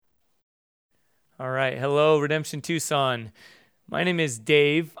All right. Hello, Redemption Tucson. My name is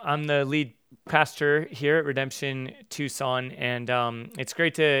Dave. I'm the lead pastor here at Redemption Tucson, and it's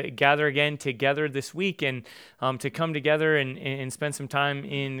great to gather again together this week and to come together and spend some time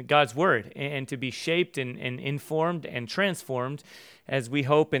in God's Word and to be shaped and informed and transformed as we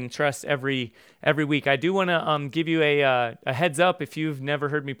hope and trust every week. I do want to give you a heads up if you've never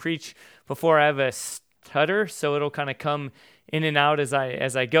heard me preach before. I have a stutter, so it'll kind of come in and out as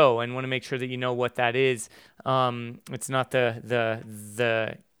I go, and want to make sure that you know what that is. It's not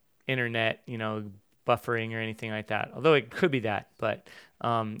the internet, buffering or anything like that. Although it could be that, but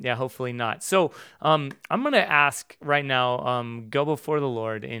yeah, hopefully not. So I'm going to ask right now, go before the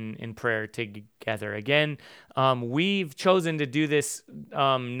Lord in prayer together. Again, we've chosen to do this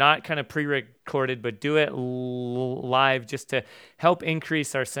not kind of pre-recorded, but do it live just to help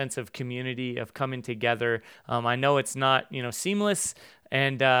increase our sense of community, of coming together. I know it's not, seamless,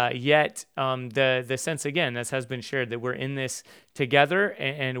 and yet the sense, again, as has been shared, that we're in this together,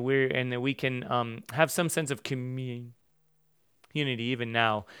 and that we can have some sense of community even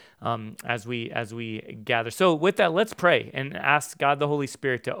now as we gather. So with that, let's pray and ask God the Holy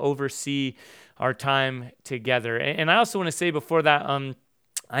Spirit to oversee our time together. And I also want to say before that,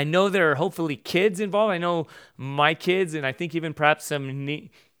 I know there are hopefully kids involved. I know my kids, and I think even perhaps some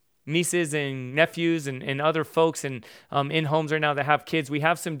nieces and nephews and other folks and in homes right now that have kids. We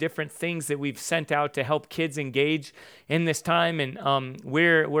have some different things that we've sent out to help kids engage in this time, and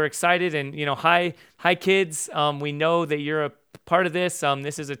we're excited. And hi kids. We know that you're a part of this.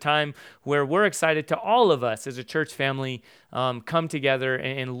 This is a time where we're excited to all of us as a church family come together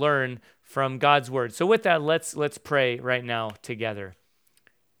and learn from God's word. So with that, let's pray right now together.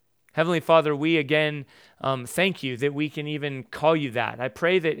 Heavenly Father, we again thank you that we can even call you that. I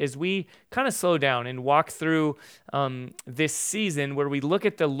pray that as we kind of slow down and walk through this season where we look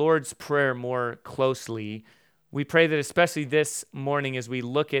at the Lord's Prayer more closely, we pray that especially this morning as we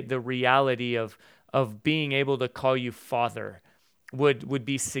look at the reality of being able to call you Father would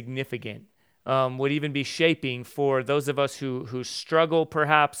be significant, would even be shaping for those of us who struggle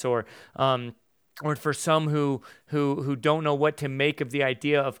perhaps, or for some who don't know what to make of the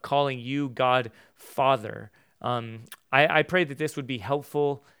idea of calling you God Father. I pray that this would be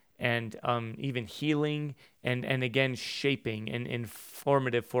helpful and even healing and again shaping and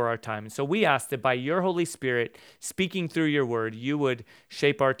informative for our time. And so we ask that by your Holy Spirit speaking through your word, you would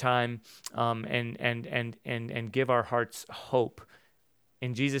shape our time and give our hearts hope.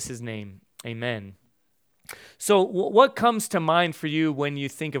 In Jesus' name, amen. So what comes to mind for you when you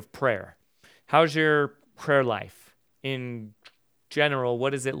think of prayer? How's your prayer life in general? What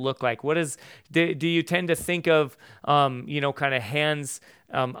does it look like? Do you tend to think of, kind of hands,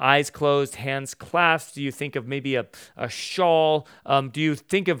 eyes closed, hands clasped? Do you think of maybe a shawl? Do you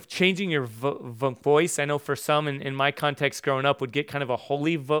think of changing your voice? I know for some in my context growing up would get kind of a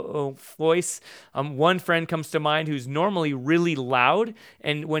holy voice. One friend comes to mind who's normally really loud,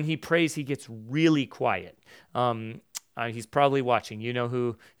 and when he prays, he gets really quiet. He's probably watching. You know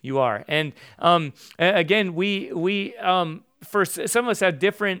who you are. And again, we for some of us have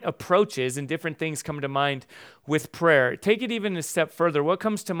different approaches, and different things come to mind with prayer. Take it even a step further. What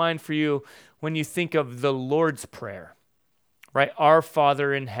comes to mind for you when you think of the Lord's Prayer? Right? Our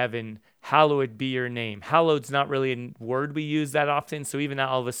Father in heaven, hallowed be your name. Hallowed's not really a word we use that often, so even that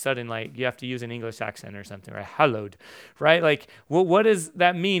all of a sudden, like, you have to use an English accent or something, right? Hallowed, right? Like, what does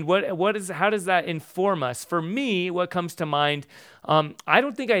that mean? How does that inform us? For me, what comes to mind, I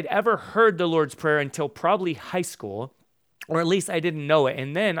don't think I'd ever heard the Lord's Prayer until probably high school, or at least I didn't know it.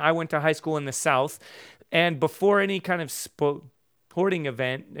 And then I went to high school in the South, and before any kind of sporting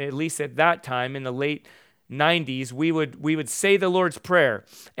event, at least at that time in the late 90s, we would say the Lord's Prayer,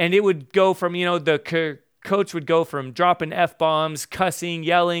 and it would go from, the coach would go from dropping F-bombs, cussing,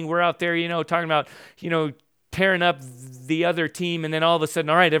 yelling. We're out there, talking about, tearing up the other team, and then all of a sudden,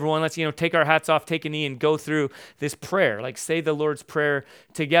 all right, everyone, let's, take our hats off, take a knee, and go through this prayer, like say the Lord's Prayer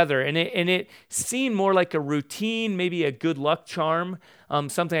together. And it seemed more like a routine, maybe a good luck charm,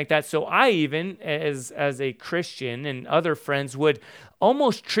 something like that. So I even, as a Christian and other friends, would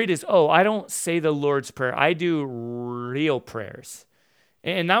almost treat as, I don't say the Lord's Prayer, I do real prayers.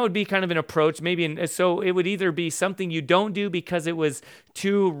 And that would be kind of an approach, maybe. So it would either be something you don't do because it was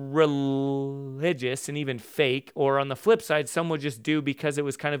too religious and even fake, or on the flip side, some would just do because it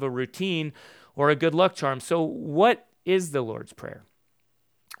was kind of a routine or a good luck charm. So what is the Lord's Prayer?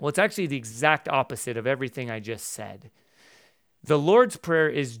 Well, it's actually the exact opposite of everything I just said. The Lord's Prayer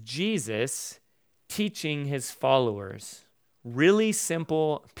is Jesus teaching his followers, really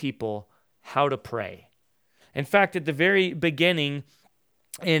simple people, how to pray. In fact, at the very beginning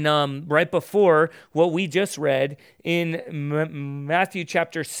right before what we just read in Matthew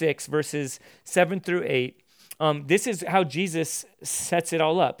chapter 6, verses 7 through 8. This is how Jesus sets it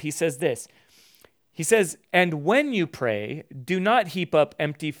all up. He says this. He says, "And when you pray, do not heap up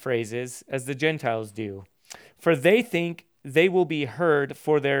empty phrases as the Gentiles do, for they think they will be heard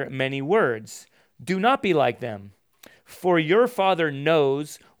for their many words. Do not be like them, for your Father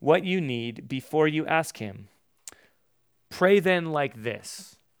knows what you need before you ask him. Pray then like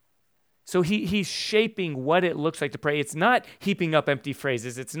this." So he's shaping what it looks like to pray. It's not heaping up empty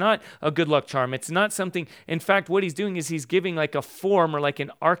phrases. It's not a good luck charm. It's not something, in fact, what he's doing is he's giving like a form or like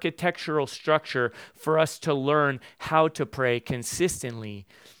an architectural structure for us to learn how to pray consistently.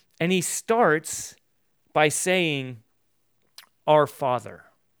 And he starts by saying, "Our Father."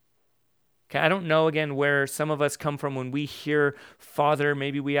 Okay, I don't know, again, where some of us come from when we hear Father.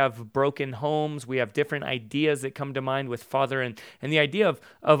 Maybe we have broken homes. We have different ideas that come to mind with Father. And the idea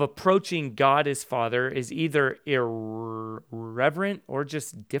of approaching God as Father is either irreverent or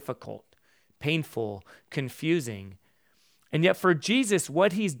just difficult, painful, confusing. And yet for Jesus,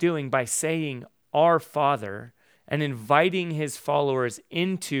 what he's doing by saying "Our Father" and inviting his followers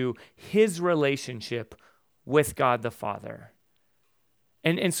into his relationship with God the Father.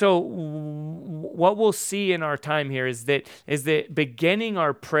 And so what we'll see in our time here is that beginning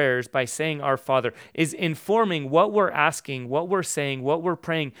our prayers by saying "Our Father" is informing what we're asking, what we're saying, what we're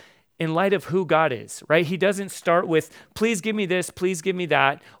praying in light of who God is, right? He doesn't start with, "Please give me this, please give me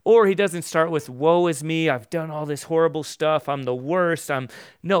that," or he doesn't start with, "Woe is me, I've done all this horrible stuff, I'm the worst."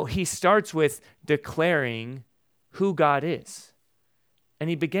 No, he starts with declaring who God is.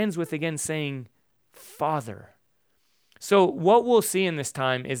 And he begins with, again, saying, "Father." So what we'll see in this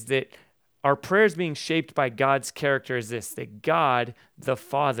time is that our prayers being shaped by God's character is this, that God, the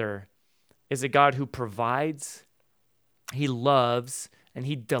Father, is a God who provides, he loves, and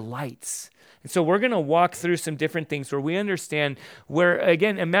he delights. And so we're going to walk through some different things where we understand where,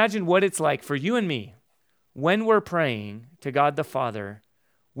 again, imagine what it's like for you and me. When we're praying to God the Father,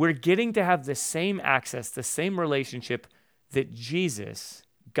 we're getting to have the same access, the same relationship that Jesus,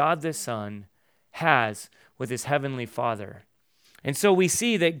 God the Son, has with his heavenly Father. And so we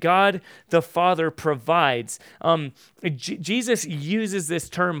see that God the Father provides. Jesus uses this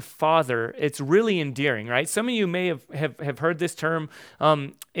term "Father." It's really endearing, right? Some of you may have heard this term.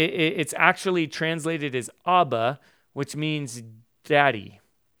 It's actually translated as Abba, which means daddy.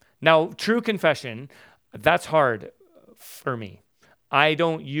 Now, true confession, that's hard for me. I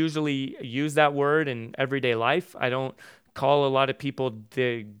don't usually use that word in everyday life. I don't call a lot of people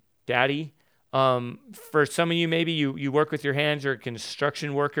the daddy. For some of you, maybe you work with your hands, you're a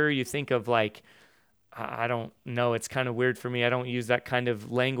construction worker, you think of like, I don't know, it's kind of weird for me. I don't use that kind of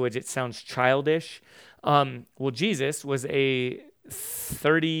language. It sounds childish. Well, Jesus was a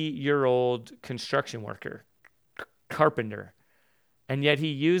 30-year-old construction worker, carpenter, and yet he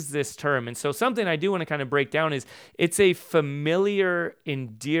used this term. And so something I do want to kind of break down is it's a familiar,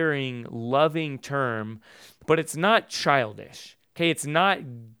 endearing, loving term, but it's not childish. Okay, it's not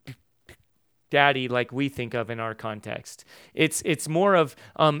daddy like we think of in our context. It's more of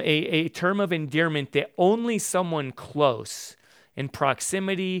a term of endearment that only someone close in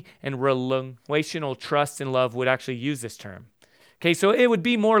proximity and relational trust and love would actually use this term. Okay, so it would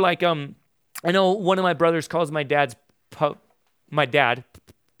be more like I know one of my brothers calls my dad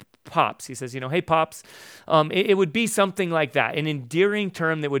Pops. He says, "Hey, Pops." It would be something like that, an endearing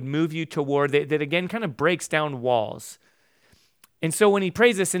term that would move you toward that again kind of breaks down walls. And so when he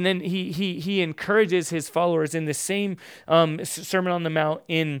prays this, and then he encourages his followers in the same Sermon on the Mount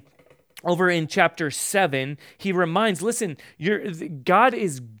over in chapter 7, he reminds, listen, God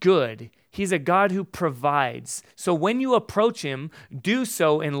is good. He's a God who provides. So when you approach him, do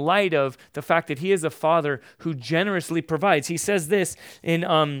so in light of the fact that he is a Father who generously provides. He says this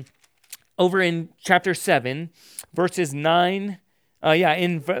over in chapter 7, verses 9.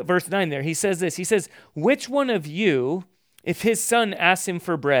 In verse 9 there, he says this. He says, "Which one of you, if his son asks him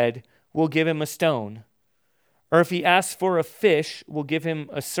for bread, will give him a stone? Or if he asks for a fish, will give him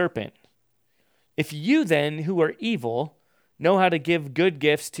a serpent? If you then, who are evil, know how to give good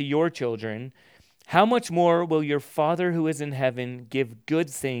gifts to your children, how much more will your Father who is in heaven give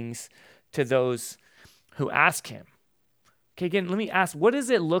good things to those who ask him?" Okay, again, let me ask, what does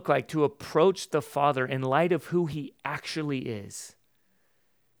it look like to approach the Father in light of who he actually is?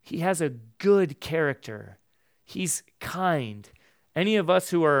 He has a good character. He's kind. Any of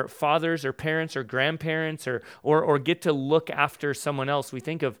us who are fathers or parents or grandparents or get to look after someone else, we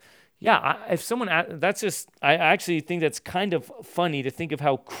think of, if someone, I actually think that's kind of funny to think of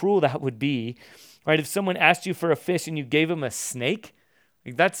how cruel that would be, right? If someone asked you for a fish and you gave them a snake,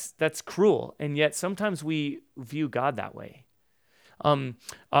 Like that's cruel, and yet sometimes we view God that way.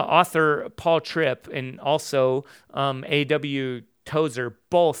 Author Paul Tripp and also A.W. Tozer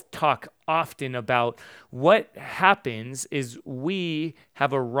both talk often about what happens is we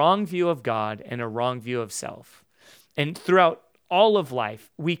have a wrong view of God and a wrong view of self. And throughout all of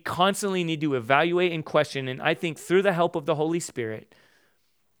life, we constantly need to evaluate and question, and I think through the help of the Holy Spirit,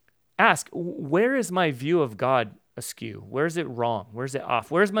 ask, where is my view of God askew? Where is it wrong? Where is it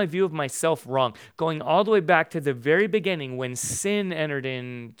off? Where's my view of myself wrong? Going all the way back to the very beginning when sin entered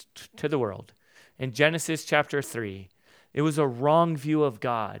into the world. In Genesis chapter 3, it was a wrong view of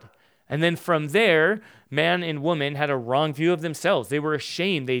God. And then from there, man and woman had a wrong view of themselves. They were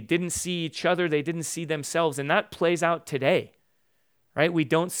ashamed. They didn't see each other. They didn't see themselves. And that plays out today, right? We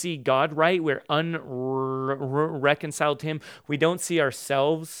don't see God right. We're unreconciled to him. We don't see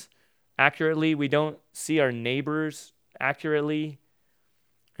ourselves accurately. We don't see our neighbors accurately.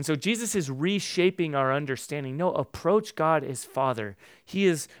 And so Jesus is reshaping our understanding. No, approach God as Father. He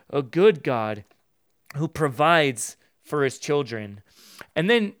is a good God who provides for his children. And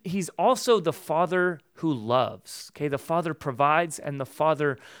then he's also the Father who loves. Okay, the Father provides and the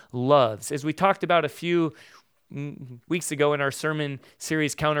Father loves. As we talked about a few weeks ago in our sermon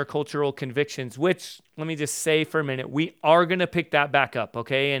series, Countercultural Convictions, which, let me just say for a minute, we are going to pick that back up,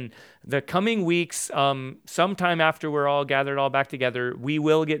 okay? And the coming weeks, sometime after we're all gathered all back together, we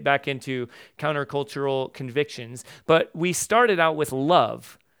will get back into Countercultural Convictions. But we started out with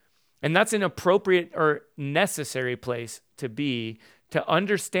love, and that's an appropriate or necessary place to be. To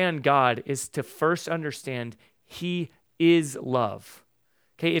understand God is to first understand he is love.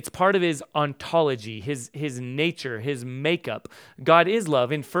 Okay, it's part of his ontology, his nature, his makeup. God is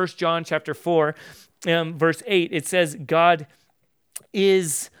love. In 1 John chapter 4, verse 8, it says God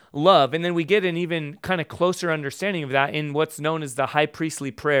is love. And then we get an even kind of closer understanding of that in what's known as the high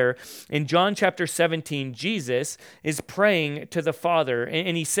priestly prayer. In John chapter 17, Jesus is praying to the Father,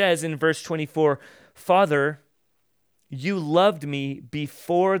 and he says in verse 24, Father, you loved me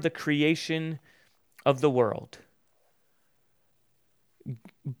before the creation of the world.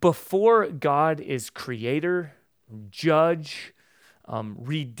 Before God is creator, judge,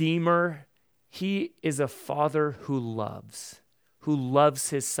 redeemer, he is a Father who loves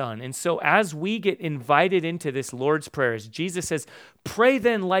his Son. And so as we get invited into this Lord's Prayer, as Jesus says, pray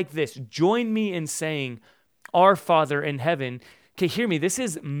then like this, join me in saying, Our Father in heaven. Okay, hear me, this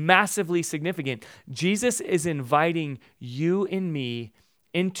is massively significant. Jesus is inviting you and me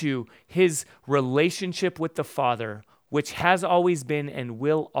into his relationship with the Father, which has always been and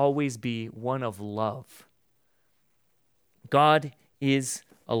will always be one of love. God is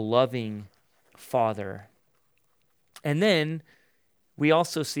a loving Father. And then we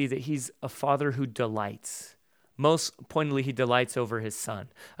also see that he's a Father who delights. Most pointedly, he delights over his Son.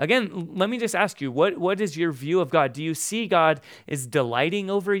 Again, let me just ask you, what is your view of God? Do you see God as delighting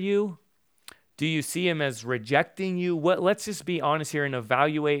over you? Do you see him as rejecting you? Let's just be honest here and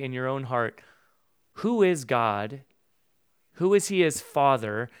evaluate in your own heart. Who is God? Who is he as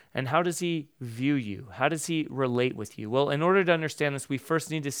Father, and how does he view you? How does he relate with you? Well, in order to understand this, we first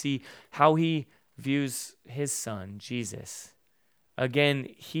need to see how he views his Son, Jesus. Again,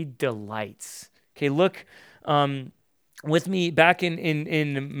 he delights. Okay, look with me back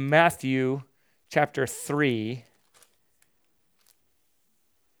in Matthew chapter 3.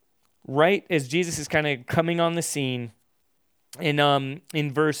 Right as Jesus is kind of coming on the scene,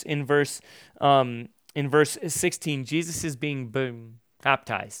 in verse 16, Jesus is being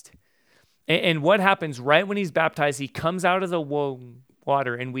baptized. And what happens right when he's baptized, he comes out of the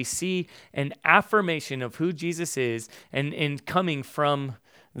water, and we see an affirmation of who Jesus is and coming from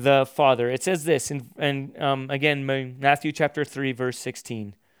the Father. It says this, again, Matthew chapter 3, verse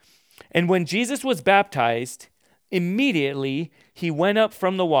 16. And when Jesus was baptized, immediately he went up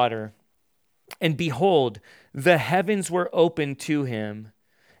from the water, and behold, the heavens were opened to him,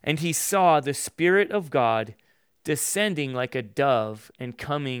 and he saw the Spirit of God descending like a dove and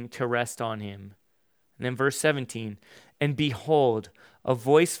coming to rest on him. And then verse 17, and behold, a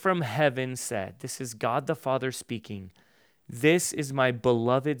voice from heaven said, this is God the Father speaking, this is my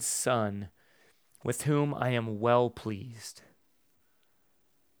beloved Son, with whom I am well pleased.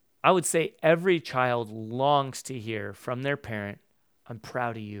 I would say every child longs to hear from their parent, I'm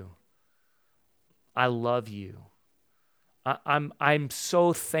proud of you. I love you. I'm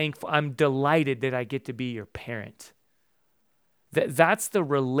so thankful. I'm delighted that I get to be your parent. That's the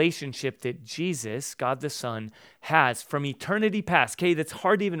relationship that Jesus, God the Son, has from eternity past. Okay, that's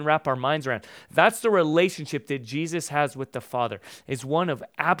hard to even wrap our minds around. That's the relationship that Jesus has with the Father. It's one of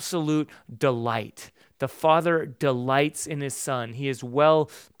absolute delight. The Father delights in his Son. He is well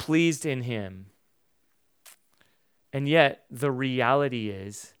pleased in him. And yet, the reality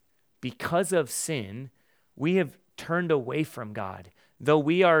is, because of sin, we have turned away from God. Though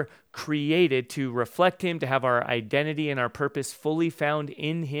we are created to reflect him, to have our identity and our purpose fully found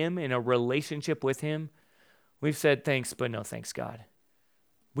in him, in a relationship with him, we've said thanks, but no thanks, God.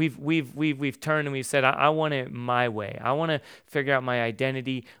 We've turned and we've said, I want it my way. I want to figure out my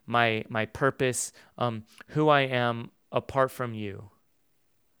identity, my purpose, who I am apart from you.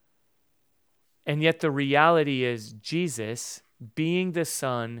 And yet the reality is Jesus, being the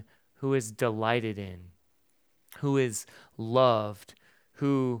Son who is delighted in, who is loved,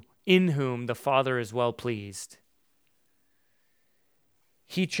 in whom the Father is well pleased,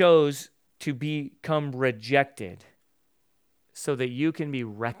 he chose to become rejected so that you can be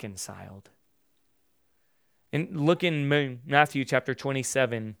reconciled. And look in Matthew chapter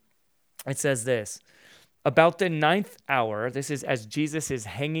 27, it says this, about the 9th hour, this is as Jesus is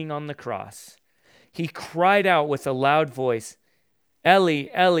hanging on the cross, he cried out with a loud voice, Eli,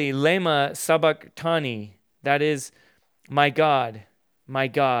 Eli, lema sabachthani, that is, my God,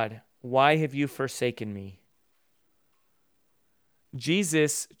 why have you forsaken me?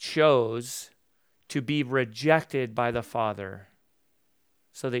 Jesus chose to be rejected by the Father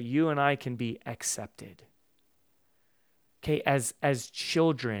so that you and I can be accepted. Okay, as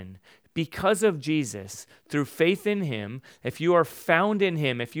children, because of Jesus, through faith in him, if you are found in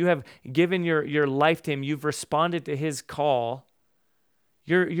him, if you have given your life to him, you've responded to his call,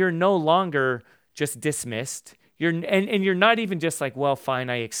 you're no longer just dismissed. And you're not even just like, well, fine,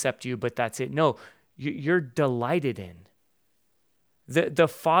 I accept you, but that's it. No, you're delighted in. The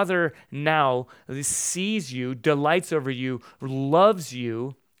Father now sees you, delights over you, loves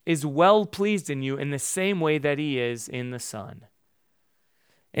you, is well pleased in you in the same way that he is in the Son.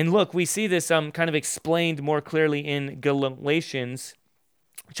 And look, we see this kind of explained more clearly in Galatians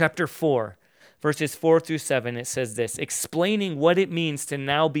chapter 4, verses 4 through 7. It says this, explaining what it means to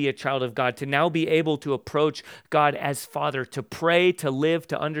now be a child of God, to now be able to approach God as Father, to pray, to live,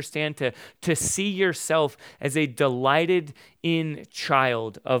 to understand, to see yourself as a delighted in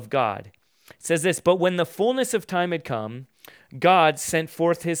child of God. It says this, but when the fullness of time had come, God sent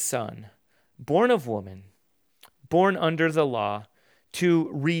forth his Son, born of woman, born under the law, to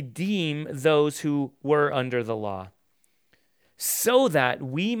redeem those who were under the law, so that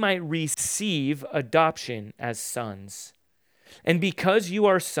we might receive adoption as sons. And because you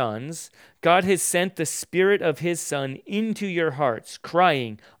are sons, God has sent the Spirit of his Son into your hearts,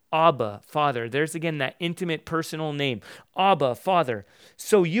 crying, Abba, Father. There's again that intimate personal name, Abba, Father.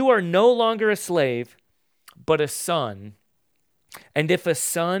 So you are no longer a slave, but a son. And if a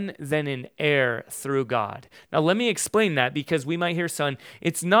son, then an heir through God. Now, let me explain that because we might hear son.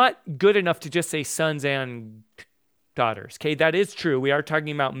 It's not good enough to just say sons and daughters. Okay, that is true. We are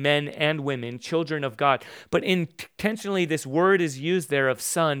talking about men and women, children of God. But intentionally, this word is used there of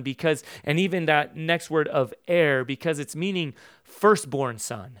son because, and even that next word of heir, because it's meaning firstborn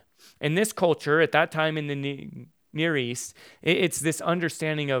son. In this culture, at that time in the Near East, it's this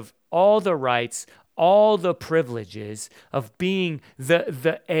understanding of all the rights, all the privileges of being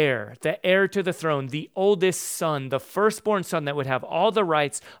the heir to the throne, the oldest son, the firstborn son that would have all the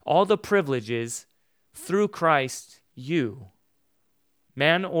rights, all the privileges through Christ, you,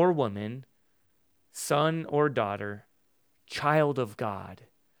 man or woman, son or daughter, child of God,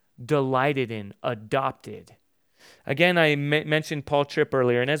 delighted in, adopted. Again, I mentioned Paul Tripp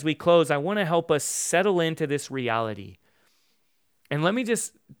earlier, and as we close, I want to help us settle into this reality. And let me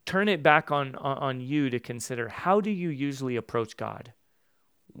just turn it back on you to consider, how do you usually approach God?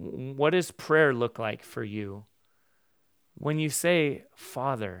 What does prayer look like for you? When you say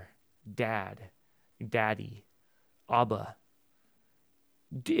Father, Dad, Daddy, Abba,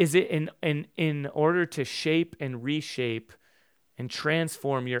 is it in order to shape and reshape and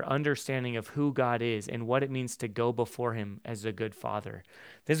transform your understanding of who God is and what it means to go before him as a good father?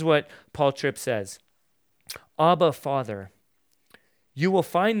 This is what Paul Tripp says. Abba, Father. You will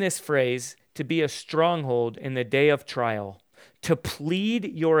find this phrase to be a stronghold in the day of trial, to plead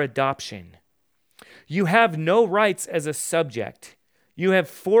your adoption. You have no rights as a subject. You have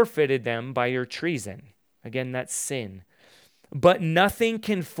forfeited them by your treason. Again, that's sin. But nothing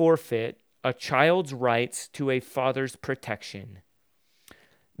can forfeit a child's rights to a father's protection.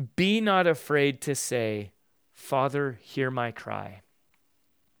 Be not afraid to say, Father, hear my cry.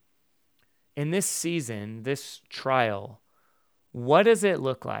 In this season, this trial, what does it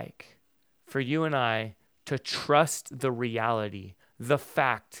look like for you and I to trust the reality, the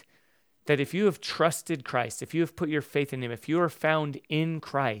fact that if you have trusted Christ, if you have put your faith in him, if you are found in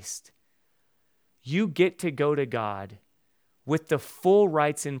Christ, You get to go to God with the full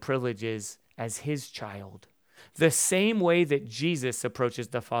rights and privileges as his child. The same way that Jesus approaches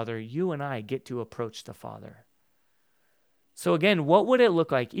the Father, you and I get to approach the Father. So again, what would it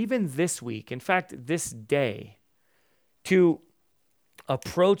look like even this week, in fact, this day, to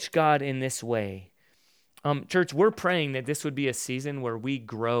approach God in this way? Church, we're praying that this would be a season where we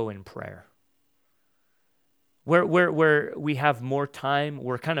grow in prayer. Where we have more time,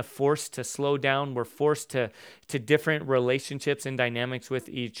 we're kind of forced to slow down. We're forced to different relationships and dynamics with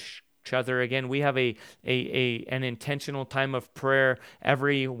each other. Again, we have an intentional time of prayer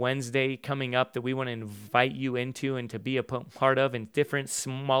every Wednesday coming up that we want to invite you into and to be a part of in different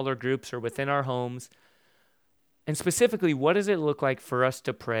smaller groups or within our homes. And specifically, what does it look like for us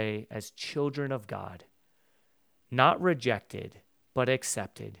to pray as children of God? Not rejected, but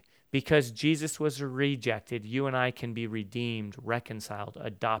accepted. Because Jesus was rejected, you and I can be redeemed, reconciled,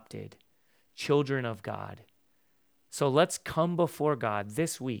 adopted, children of God. So let's come before God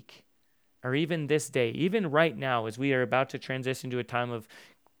this week, or even this day, even right now as we are about to transition to a time of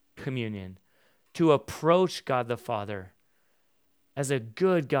communion, to approach God the Father as a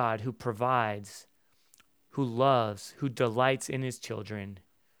good God who provides, who loves, who delights in his children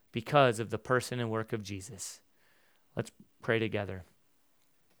because of the person and work of Jesus. Let's pray together.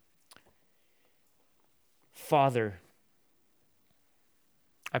 Father,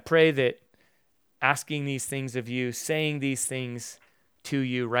 I pray that asking these things of you, saying these things to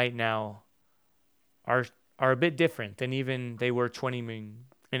you right now are a bit different than even they were 20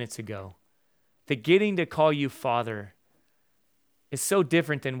 minutes ago. That getting to call you Father is so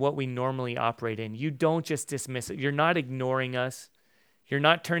different than what we normally operate in. You don't just dismiss it. You're not ignoring us. You're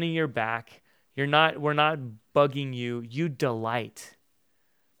not turning your back. We're not bugging you. You delight.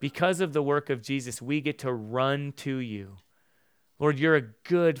 Because of the work of Jesus, we get to run to you. Lord, you're a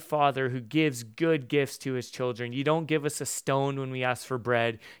good Father who gives good gifts to his children. You don't give us a stone when we ask for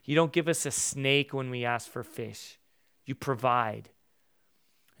bread. You don't give us a snake when we ask for fish. You provide.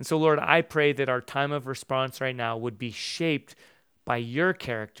 And so, Lord, I pray that our time of response right now would be shaped by your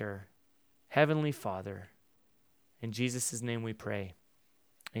character, Heavenly Father. In Jesus' name we pray.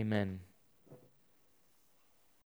 Amen.